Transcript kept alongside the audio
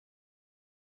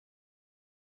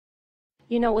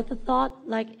with the thought,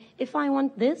 like, if I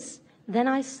want this, then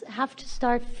I have to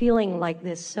start feeling like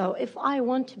this. So if I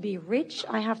want to be rich,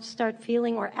 I have to start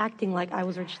feeling or acting like I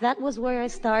was rich. That was where I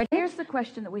started. Here's the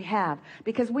question that we have,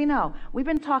 because we know, we've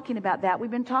been talking about that.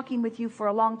 We've been talking with you for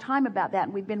a long time about that,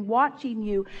 and we've been watching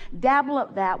you dabble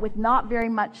at that with not very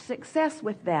much success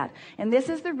with that. And this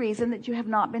is the reason that you have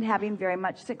not been having very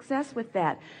much success with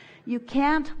that. You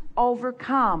can't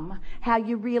overcome how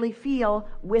you really feel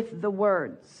with the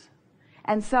words.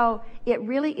 And so it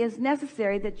really is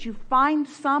necessary that you find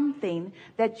something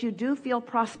that you do feel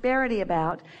prosperity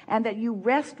about, and that you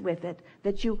rest with it,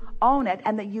 that you own it,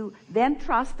 and that you then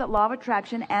trust that law of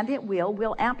attraction and it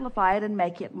will amplify it and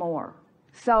make it more.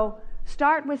 So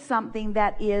start with something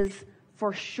that is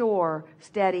for sure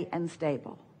steady and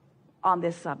stable on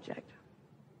this subject.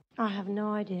 I have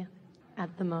no idea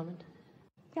at the moment.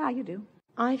 Yeah, you do.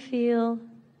 I feel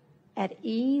at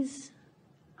ease.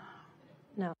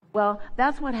 No. Well,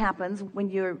 that's what happens when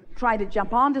you're trying to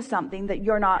jump onto something that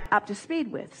you're not up to speed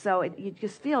with. So you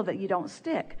just feel that you don't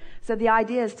stick. So the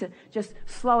idea is to just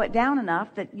slow it down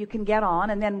enough that you can get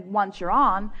on, and then once you're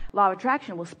on, law of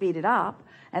attraction will speed it up.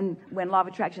 And when law of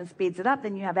attraction speeds it up,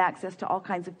 then you have access to all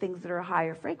kinds of things that are a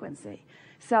higher frequency.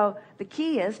 So the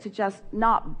key is to just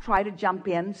not try to jump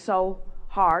in so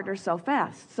hard or so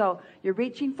fast. So you're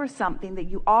reaching for something that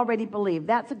you already believe.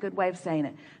 That's a good way of saying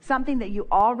it. Something that you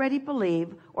already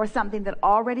believe, or something that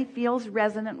already feels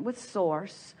resonant with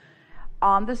source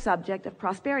on the subject of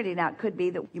prosperity. Now, it could be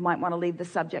that you might want to leave the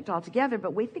subject altogether,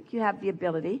 but we think you have the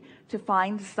ability to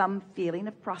find some feeling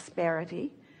of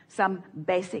prosperity, some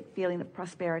basic feeling of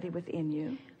prosperity within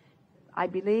you. I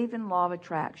believe in law of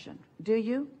attraction. Do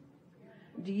you?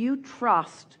 Do you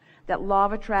trust that law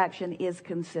of attraction is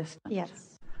consistent?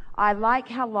 Yes. I like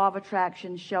how law of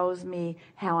attraction shows me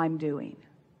how I'm doing.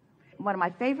 One of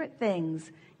my favorite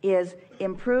things is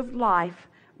improved life,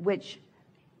 which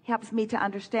helps me to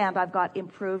understand I've got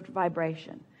improved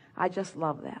vibration. I just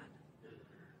love that.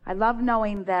 I love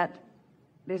knowing that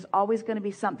there's always going to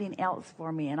be something else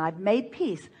for me, and I've made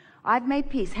peace. I've made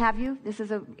peace. Have you? This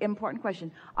is an important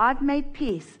question. I've made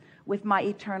peace with my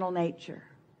eternal nature.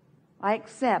 I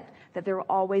accept that there will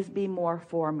always be more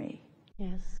for me.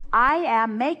 Yes. I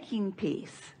am making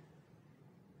peace.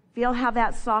 Feel how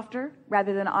that's softer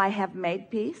rather than I have made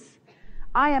peace?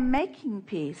 I am making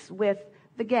peace with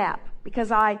the gap,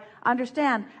 because I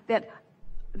understand that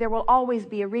there will always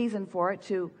be a reason for it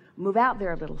to move out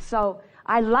there a little. So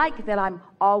I like that I'm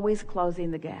always closing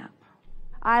the gap.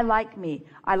 I like me.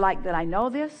 I like that I know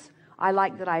this. I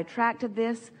like that I attracted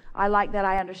this. I like that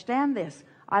I understand this.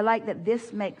 I like that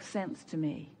this makes sense to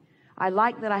me. I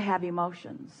like that I have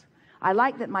emotions. I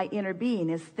like that my inner being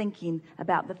is thinking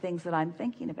about the things that I'm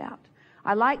thinking about.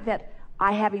 I like that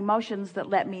I have emotions that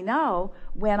let me know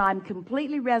when I'm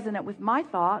completely resonant with my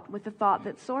thought, with the thought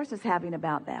that Source is having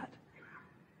about that.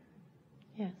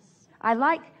 Yes. I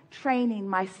like training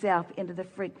myself into the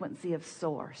frequency of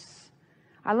Source.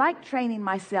 I like training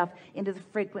myself into the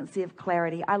frequency of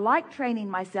clarity. I like training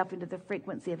myself into the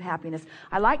frequency of happiness.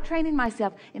 I like training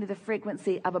myself into the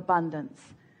frequency of abundance.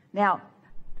 Now,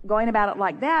 going about it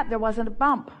like that, there wasn't a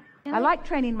bump. I like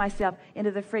training myself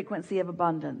into the frequency of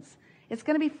abundance. It's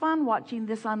going to be fun watching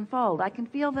this unfold. I can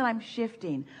feel that I'm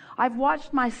shifting. I've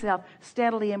watched myself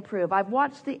steadily improve. I've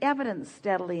watched the evidence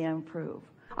steadily improve.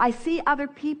 I see other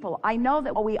people. I know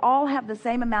that we all have the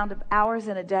same amount of hours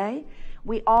in a day.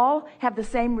 We all have the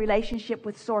same relationship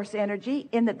with source energy,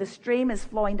 in that the stream is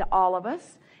flowing to all of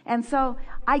us. And so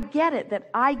I get it, that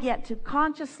I get to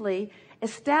consciously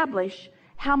establish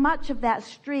how much of that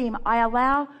stream I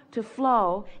allow to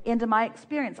flow into my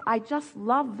experience. I just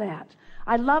love that.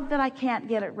 I love that I can't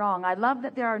get it wrong. I love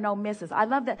that there are no misses. I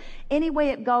love that any way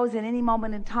it goes in any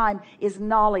moment in time is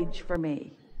knowledge for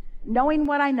me. Knowing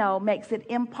what I know makes it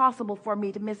impossible for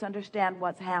me to misunderstand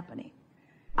what's happening.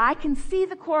 I can see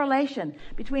the correlation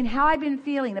between how I've been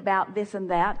feeling about this and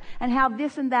that, and how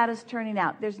this and that is turning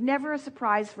out. There's never a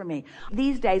surprise for me.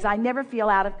 These days, I never feel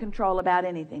out of control about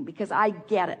anything, because I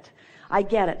get it. I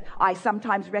get it. I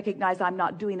sometimes recognize I'm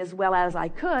not doing as well as I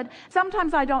could.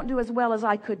 Sometimes I don't do as well as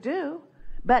I could do,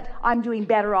 but I'm doing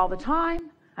better all the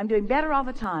time. I'm doing better all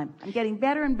the time. I'm getting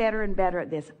better and better and better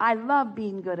at this. I love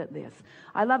being good at this.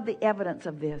 I love the evidence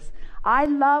of this. I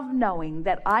love knowing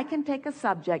that I can take a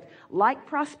subject like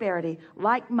prosperity,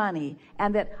 like money,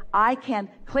 and that I can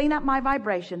clean up my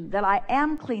vibration, that I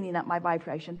am cleaning up my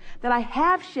vibration, that I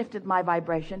have shifted my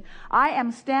vibration. I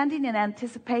am standing in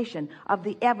anticipation of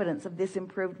the evidence of this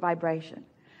improved vibration.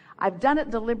 I've done it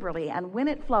deliberately, and when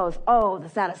it flows, oh, the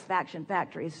satisfaction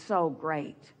factor is so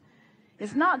great.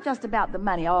 It's not just about the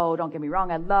money. Oh, don't get me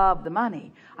wrong. I love the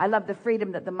money. I love the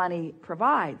freedom that the money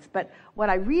provides. But what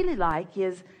I really like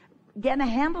is getting a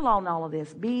handle on all of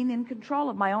this, being in control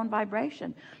of my own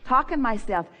vibration, talking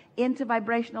myself into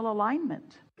vibrational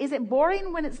alignment. Is it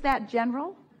boring when it's that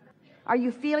general? Are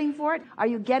you feeling for it? Are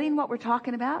you getting what we're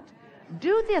talking about?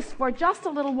 Do this for just a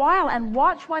little while and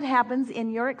watch what happens in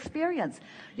your experience.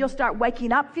 You'll start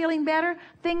waking up feeling better.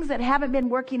 Things that haven't been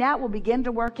working out will begin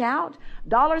to work out.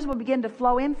 Dollars will begin to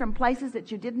flow in from places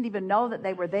that you didn't even know that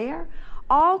they were there.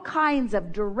 All kinds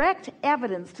of direct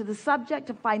evidence to the subject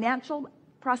of financial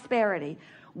prosperity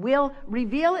will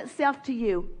reveal itself to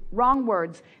you. Wrong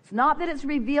words. It's not that it's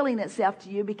revealing itself to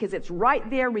you, because it's right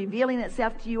there revealing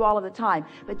itself to you all of the time.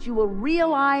 But you will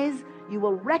realize, you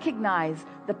will recognize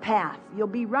the path. You'll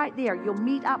be right there. You'll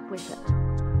meet up with it.